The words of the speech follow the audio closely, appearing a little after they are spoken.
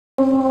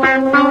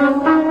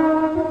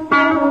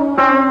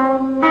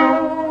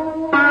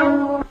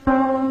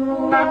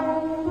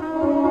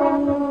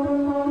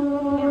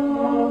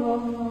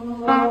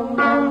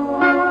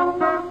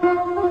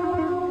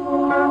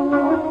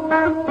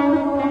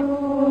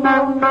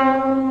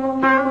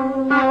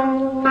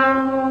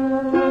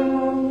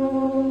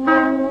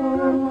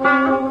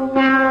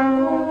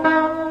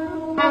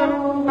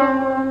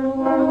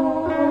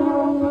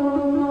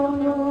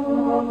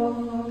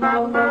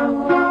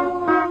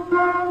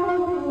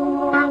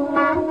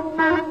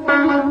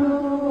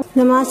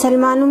زما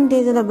سلمانوم دی،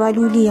 زه د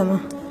بالولي یم.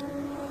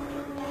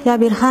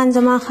 جابر خان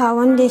زما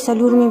خاوند دی،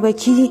 4 مې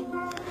بچي دي.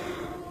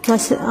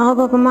 بس هغه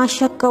به په ما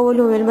شک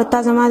کولو، ویل به تا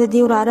زما د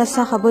دې وراره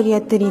څه خبرې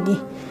اترې دي.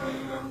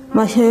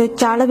 بس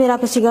چاړه به یې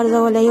راپسې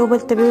ګرځوله، یو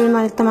بل ته به یې ویل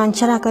ما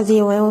تمانچه راکړه زه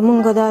یې ویم.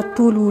 مونږ دا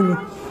ټول ولو.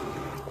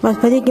 بس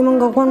په دې کې مونږ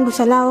غونډو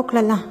سلا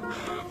وکړله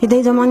چې دی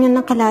زمانې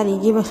نه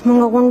قلارېږي. بس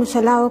مونږ غونډو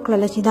سلا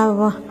وکړله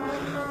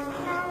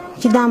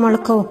چې دا مړ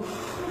کوو.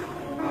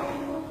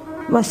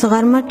 بس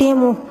غرمه ټیم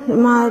و،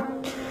 ما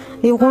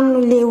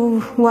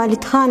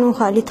والد خان و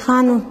خالد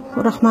خان و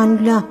رحمان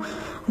الله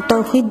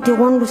توحید د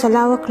غونډو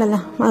سلا وکړله.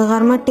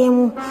 غرمه ټیم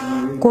و،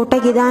 کوټه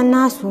کې دا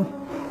ناست و.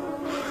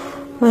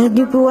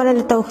 دوی پې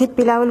وویله توحید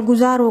پې لاول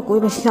ګزار وکړو.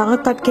 بس هغه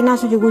کټ کې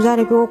ناست و چې ګزار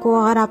یې پې وکړو،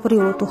 هغه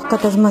راپرېوتو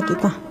ښکته ځمکې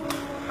ته.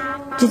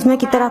 چې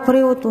ځمکې ته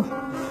راپرېوتو،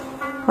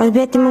 بس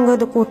بیا چې مونږ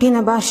د کوټې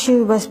نه باز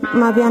شوي، بس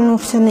ما بیا نور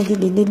څه نه دي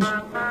لیدلي.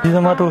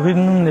 زما توحید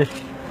نوم دی،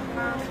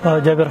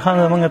 جابر خان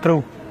زموږ تره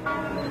و،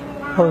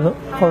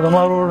 او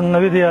زما ورور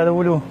نوید یې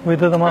یادولو، وایي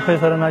ته زما ښځې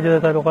سره ناجیده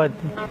تعلقات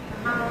دي.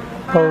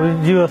 او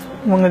جي بس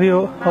مونږ دې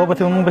هغه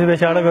پسې مونږ پسې بیا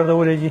چاړه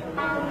ګرځولې جي.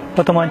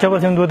 په تمانچه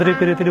پسې هم 2-3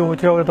 پېرې تللي وو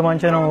چې هغه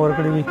تمانچه نه مو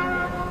ورکړې وي.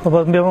 او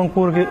بس بیا مونږ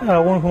کور کې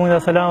راغونډ شو، مونږ دا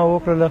سلام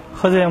وکړله.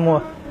 ښځه یې هم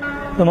وه،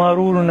 زما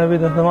ورور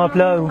نوید، زما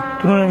پلار و،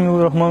 ترونه مې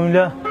وو رحمان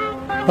الله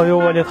او یو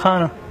والد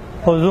خان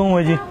او زه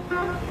وم جي.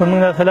 پر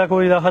مونږ دا سلا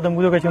کولې دا ختم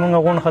کړو چې مونږ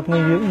غونډ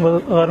ختمېږي.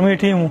 غرمې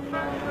ټیم و،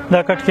 دا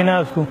کټ کې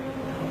ناست و.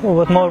 او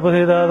بس ما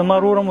ورپسې زما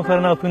ورور هم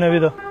ورسره ناست و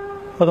نوید،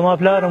 او زما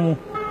پلار هم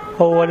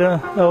او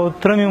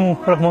تره مې هم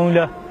رحمان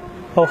الله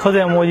او ښځه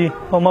یې هم وه جي.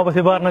 او ما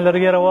پسې بار نه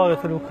لرګی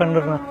راواخېستلو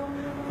کندر نه،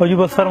 او جي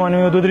بس سر باندې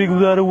مې 2-3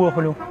 ګزاره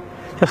ووهلو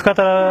چې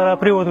ښکته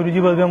راپرېوتلو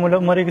جي. بس بیا مو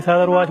مرۍ کې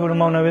څادر واچولو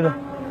ما او نوید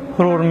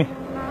ورور مې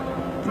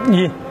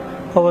جي.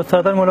 او بس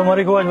څادر مو له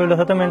مرۍ کې واچولو،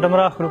 7 منټه م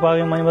راښکلو په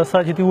هغې باندې. بس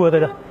ساه چې تې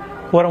ووتله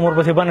ورم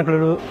ورپسې بند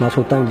کړلو. ما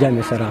سلطان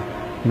جامې سره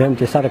بیا هم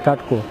چې سر کټ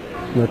کو،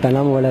 نو تنه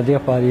مو ولا دې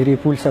خوا ریري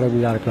پول سره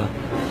ګزار کړه،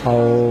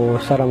 او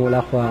سره مو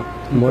لا خوا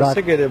مراد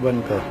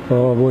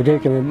او بوجۍ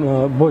کې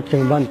بوج کې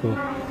بند کړو.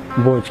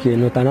 بوج کې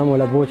نو تنه مو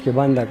لا بوج کې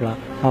بند کړه،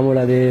 هم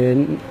ولا دې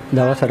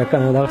دغه سره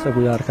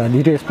ګزار کړه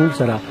ډیرې سپول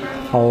سره.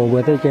 او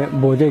ګوتې کې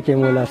بوجۍ کې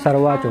مو لا سر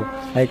واچو،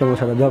 هغې کې مو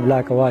سره 2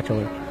 بلاکه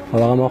واچول، او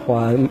هغه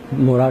مخوا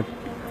مراد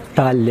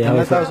ټال دی.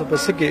 تاسو په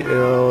څه کې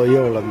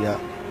یوړه بیا؟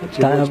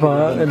 په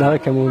دغه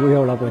کې مو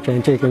یوړه، په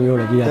چینچۍ کې مو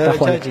یوړه بیا.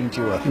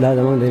 دا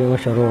زموږ د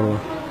مشر ورور و،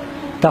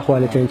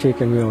 تخواله چینچۍ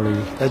کې مې وړي.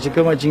 دا چې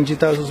کومه چینچۍ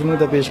تاسو زموږ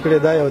ته پیش کړې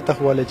دا یو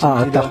تخواله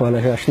چینچۍ ده؟ تخواله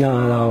اشنا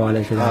دغه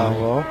والی چې ده،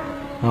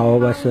 او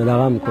بس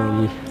دغه هم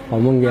کوي. او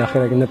مونږ یې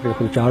اخره کې نه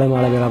پرېښودو، چاړه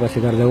ماړه مې راپسې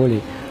ګرځولې،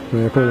 نو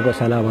ټول په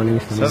سلا باندې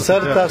ویستل.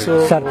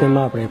 سر ته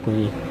ما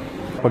پرېښودي.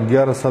 په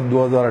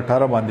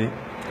 11/7/2018 باندې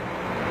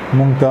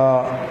مونږ ته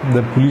د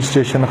پولیس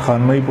سټیشن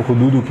خانمۍ په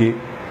حدودو کې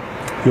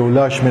یو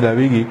لاش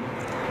ملاویږي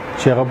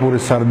چې هغه پورې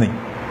سر نه وي.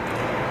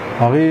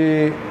 هغې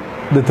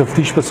د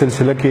تفتیش په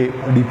سلسله کې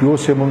ډي پی او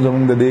صاحب هم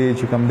زموږ د دې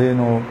چې کوم دی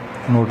نو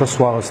نوټس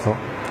واغسته،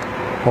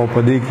 او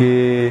په دې کې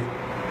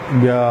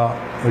بیا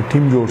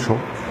ټیم جوړ شو.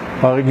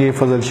 هغې کې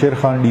فضل شیر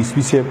خان ډي اس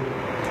پي صاحب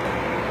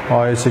او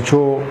ایس ایچ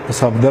او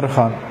صفدر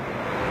خان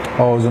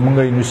او زموږ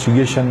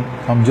انویسټیګیشن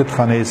امجد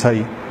خان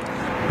ایسائی،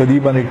 په دې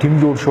باندې ټیم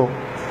جوړ شو.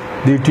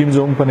 دې ټیم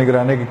زموږ په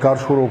نگرانۍ کې کار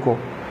شروع کړو.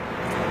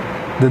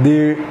 د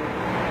دې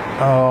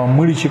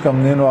مړي چې کوم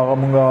دی نو هغه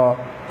مونږ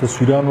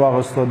تصویران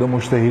واغسته، د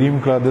مشتهرین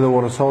کړه، د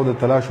ورثاو د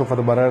تلاش او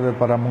فتبرار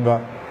لپاره مونږه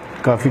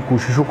کافي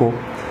کوشش وکړو،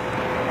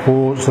 خو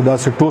صدا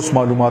سے ټوس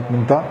معلومات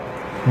مونږ ته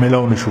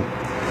ملاو نشو.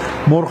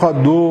 مورخه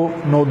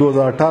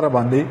 2/9/2018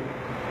 باندې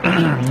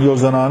یو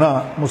زنانه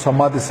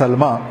مسمات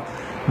سلما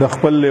د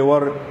خپل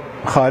لیور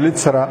خالد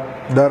سره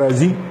دا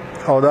راځي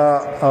او دا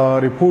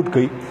ریپورت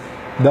کوي.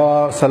 دا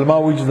سلما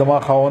وایي چې زما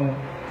خاوند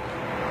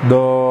د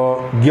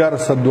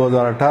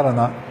 11/7/2018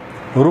 نه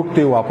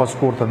روکته واپس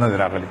کور ته نه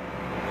راغلی.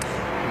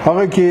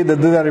 هغه کې د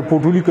دې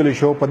ریپورت ولیکل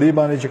شو. په دې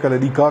باندې چې کله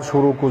دې کار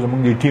شروع کو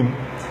زموږ دی ټیم،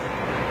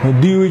 نو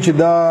دی وی چې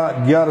دا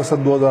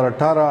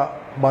 11/7/2018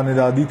 باندې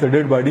د دې ته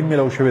ډېډ باډي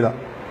ملو شوې ده.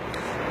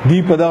 دی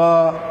په دا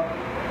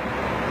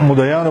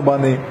مدعیانو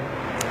باندې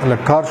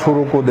لکار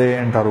شروع کو، د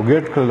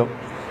انټروګیټ کړل،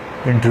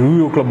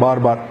 انټرویو وکړ بار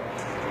بار.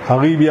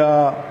 هغه بیا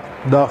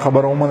دا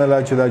خبر ومنله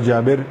چې دا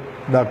جابر،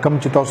 دا کم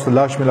چې تاسو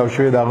لاش ملو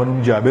شوې دا غنوم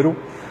جابرو،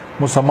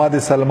 مسمات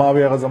سلما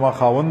وی هغه زما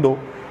خاوندو،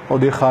 او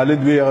د خالد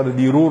وی هغه د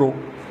دیرورو،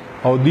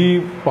 او دی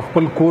په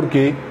خپل کور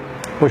کې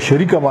په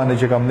شریکه باندې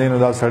چې کوم دینو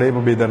دا سړی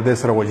په بې دردۍ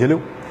سره وجلو،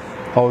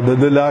 او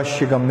د لاش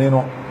چې کوم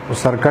دینو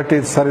سر کټ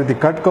سر دې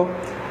کټ کو،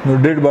 نو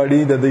ډېډ باډي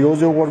د یو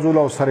ځای غورځول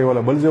او سره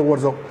ولا بل ځای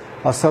غورځو.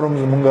 اثر هم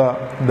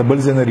زمونږ د بل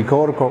ځای نه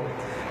ریکور کو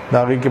د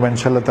هغې کې به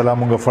انشاءالله تعالی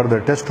مونږ فردر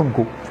ټیسټ هم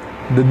کو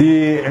د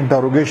دې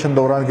انټروګیشن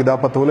دوران کې دا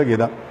پته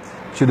ولګېده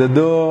چې د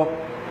ده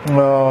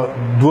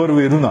دوه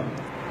ویرونه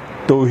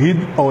توحید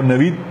او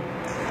نوید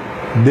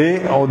دی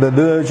او د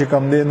ده چې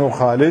کوم دی نو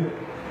خالد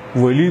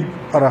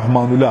ولید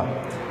رحمان الله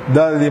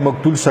دا د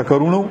مقتول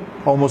سکرونو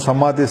او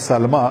مسمات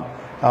سلمہ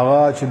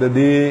هغه چې د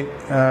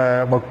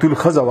دې مقتول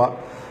ښځه وه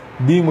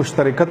دی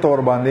مشترکه طور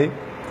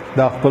باندې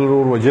دا خپل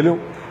ورور وجلو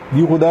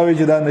دی خو دا وی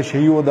چې دا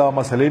نشهي او دا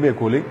مسلې به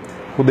کولې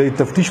خو د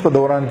تفتیش په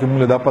دوران کې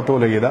موږ دا پته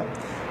ولګېده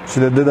چې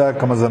د ده دا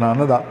کومه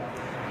زنانه ده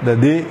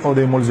د دې او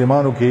د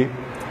ملزمانو کې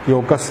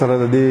یو کس سره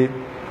د دې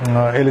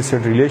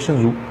ایلیسټ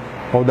ریلیشنز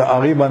او د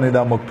هغې باندې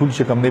دا مقتول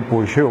چې کوم دی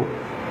پوه شوی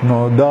نو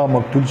دا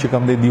مقتول چې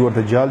کوم دی دی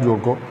ورته جال جوړ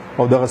کړو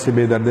او دغسې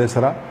بې دردۍ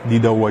سره دی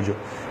دا ووجو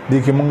دې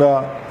کې مونږ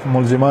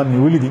ملزمان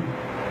نیولي دي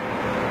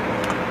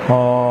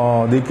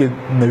دې کې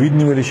نوید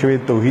نیولې شوی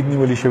توحید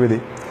نیولې شوی دی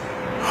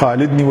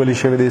خالد نیولې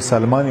شوی دی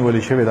سلمان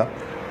نیولې شوی ده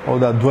او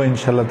دا دوه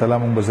انشاءالله تعالی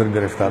مونږ به زر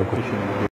ګرفتار کړو